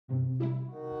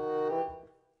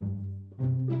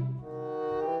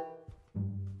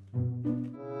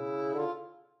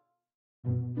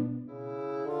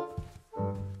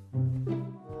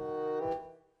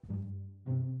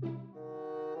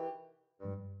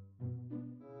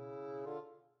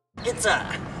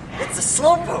It's a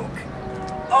Slowpoke.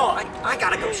 Oh, I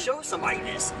gotta go show somebody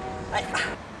this.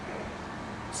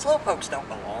 Slowpokes don't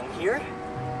belong here.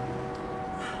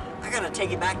 I gotta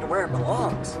take it back to where it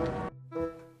belongs.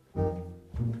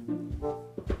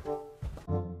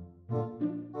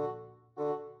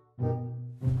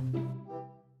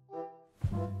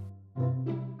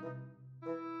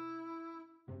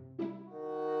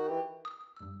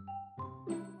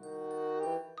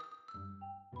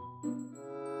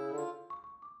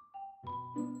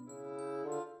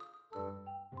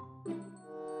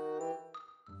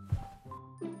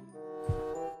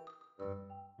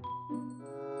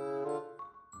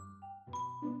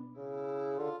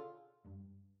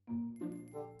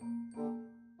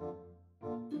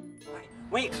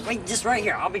 Wait, just right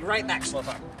here. I'll be right back,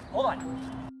 Slowpoke. Hold on.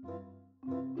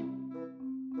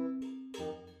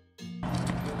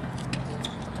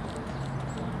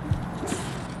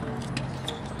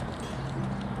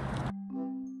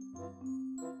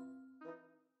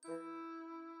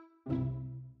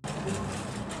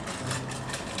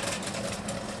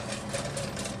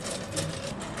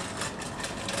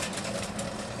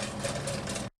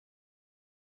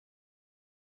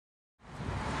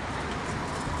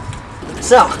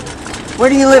 So, where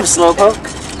do you live, Slowpoke?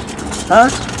 Huh?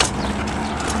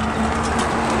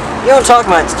 You don't talk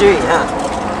much, do you, huh?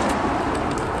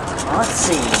 Well, let's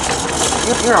see.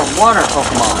 You're a water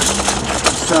Pokemon.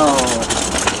 So,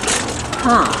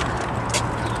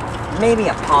 maybe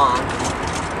a pond,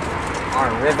 or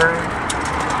a river,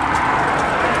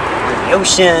 or the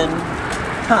ocean.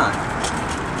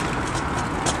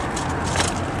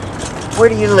 Where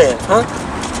do you live, huh?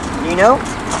 Do you know?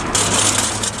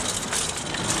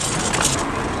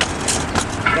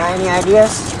 Got any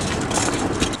ideas?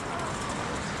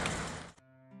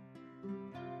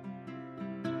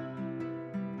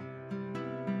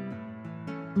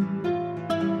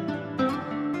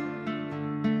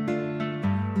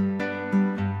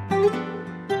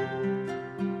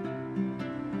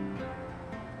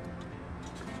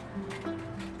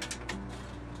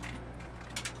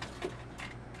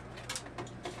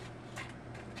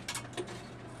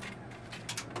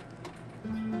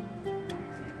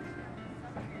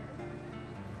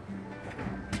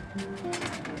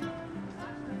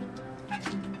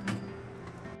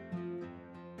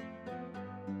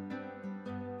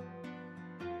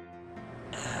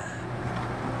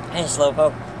 Hey,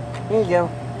 Slowpoke. Here you go.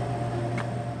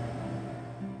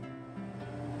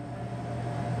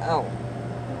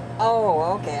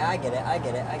 Oh, okay, I get it.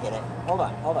 Hold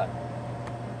on.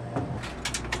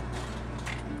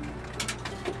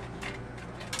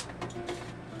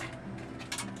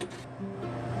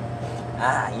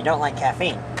 You don't like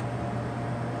caffeine?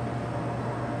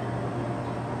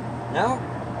 No?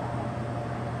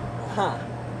 Huh.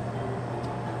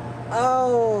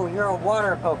 Oh, you're a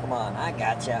water Pokemon. I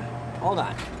gotcha. Hold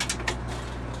on.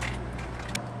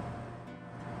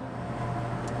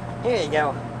 Here you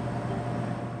go.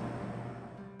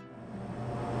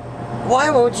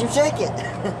 Why won't you take it?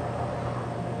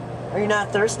 Are you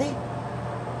not thirsty?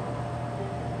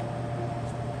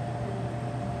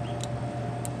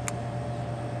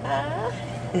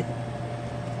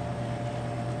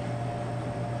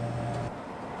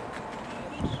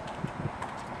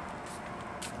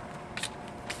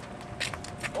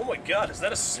 Oh my god, is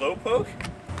that a Slowpoke?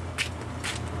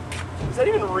 Is that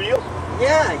even real?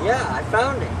 Yeah, I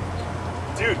found it.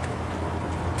 Dude,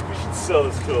 we should sell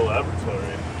this to a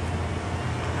laboratory.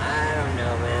 I don't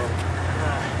know, man.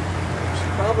 We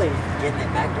should probably get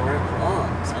it back to where it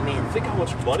belongs. I mean, Think how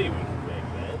much money we can make,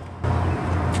 man.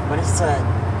 but it's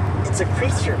a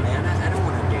creature, man. I don't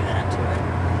want to do that to it.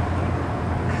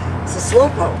 It's a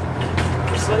Slowpoke.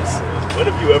 Precisely. When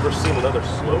have you ever seen another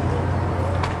Slowpoke?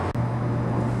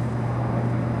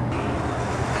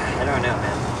 I don't know,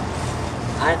 man.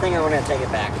 I think I'm gonna take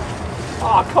it back.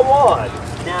 Aw, come on!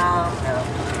 No.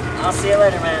 I'll see you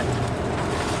later, man.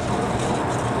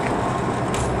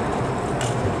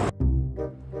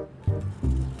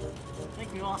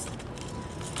 Make me awesome.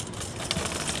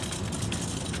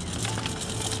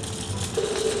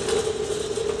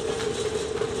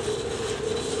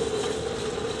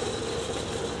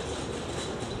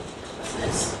 What's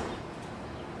this?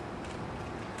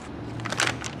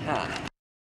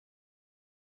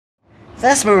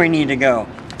 That's where we need to go.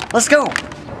 Let's go!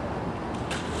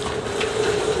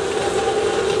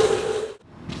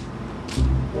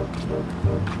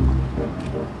 Alright,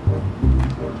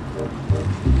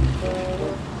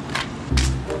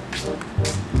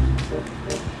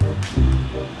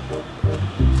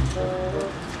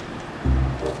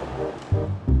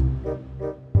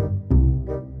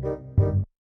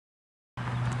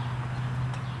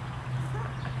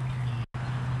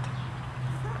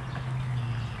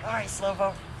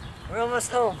 Slowpoke. We're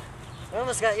almost home. We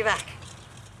almost got you back.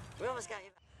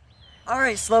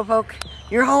 Alright, Slowpoke.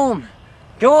 You're home.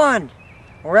 Go on.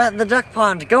 We're at the duck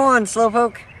pond. Go on,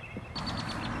 Slowpoke.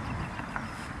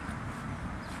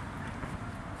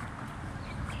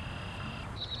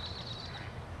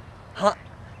 Huh?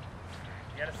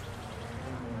 Yes.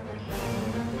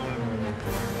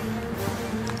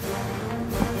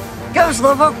 Go,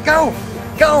 Slowpoke. Go.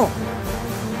 Go.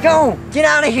 Go. Get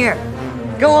out of here.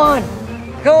 Go on.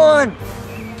 Go on.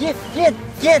 Get.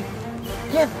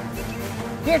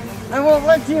 I won't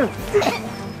let you.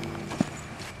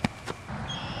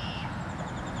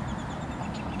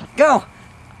 Go.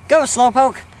 Go,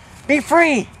 Slowpoke. Be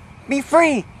free. Be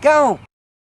free. Go.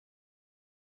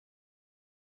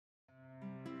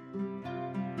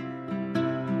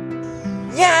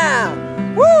 Yeah.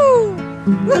 Woo.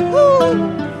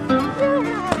 Woohoo.